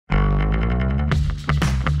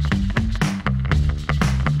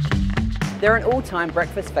They're an all-time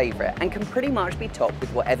breakfast favourite and can pretty much be topped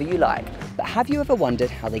with whatever you like. But have you ever wondered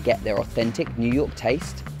how they get their authentic New York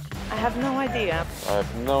taste? I have no idea. I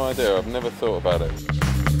have no idea. I've never thought about it.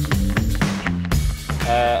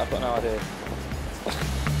 I've got no idea.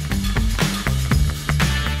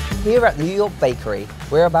 Here at New York Bakery,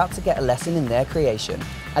 we're about to get a lesson in their creation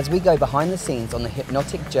as we go behind the scenes on the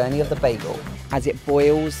hypnotic journey of the bagel as it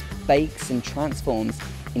boils, bakes and transforms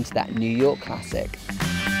into that New York classic.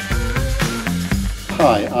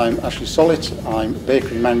 Hi, I'm Ashley Sollett. I'm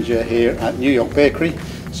bakery manager here at New York Bakery.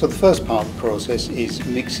 So the first part of the process is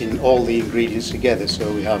mixing all the ingredients together.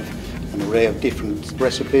 So we have an array of different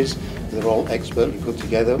recipes. They're all expertly put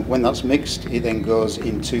together. When that's mixed, it then goes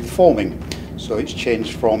into forming. So it's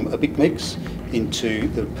changed from a big mix into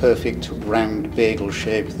the perfect round bagel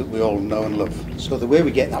shape that we all know and love. So the way we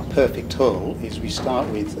get that perfect hole is we start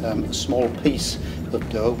with a small piece of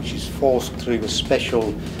dough which is forced through a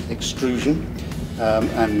special extrusion,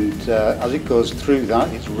 as it goes through that,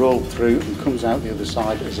 it's rolled through and comes out the other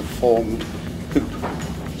side as a formed hoop.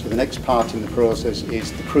 So the next part in the process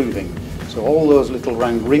is the proving. So all those little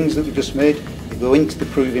round rings that we just made, they go into the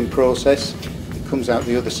proving process. Comes out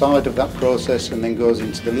the other side of that process and then goes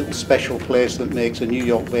into the little special place that makes a New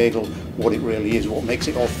York bagel what it really is, what makes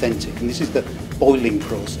it authentic. And this is the boiling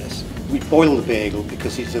process. We boil the bagel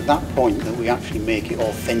because it's at that point that we actually make it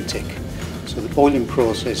authentic. So the boiling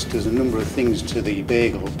process does a number of things to the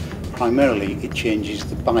bagel. Primarily it changes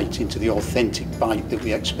the bite into the authentic bite that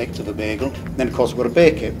we expect of a bagel. And then of course we've got to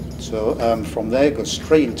bake it. So from there it goes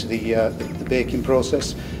straight into the baking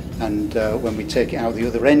process, and when we take it out the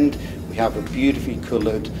other end, we have a beautifully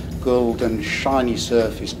coloured, golden, shiny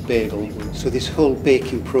surfaced bagel. So this whole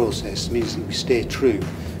baking process means that we stay true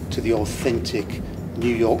to the authentic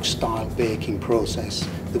New York style baking process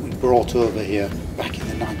that we brought over here back in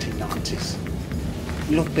the 1990s.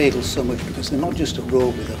 We love bagels so much because they're not just a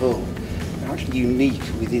roll with a hole, they're actually unique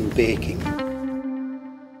within baking.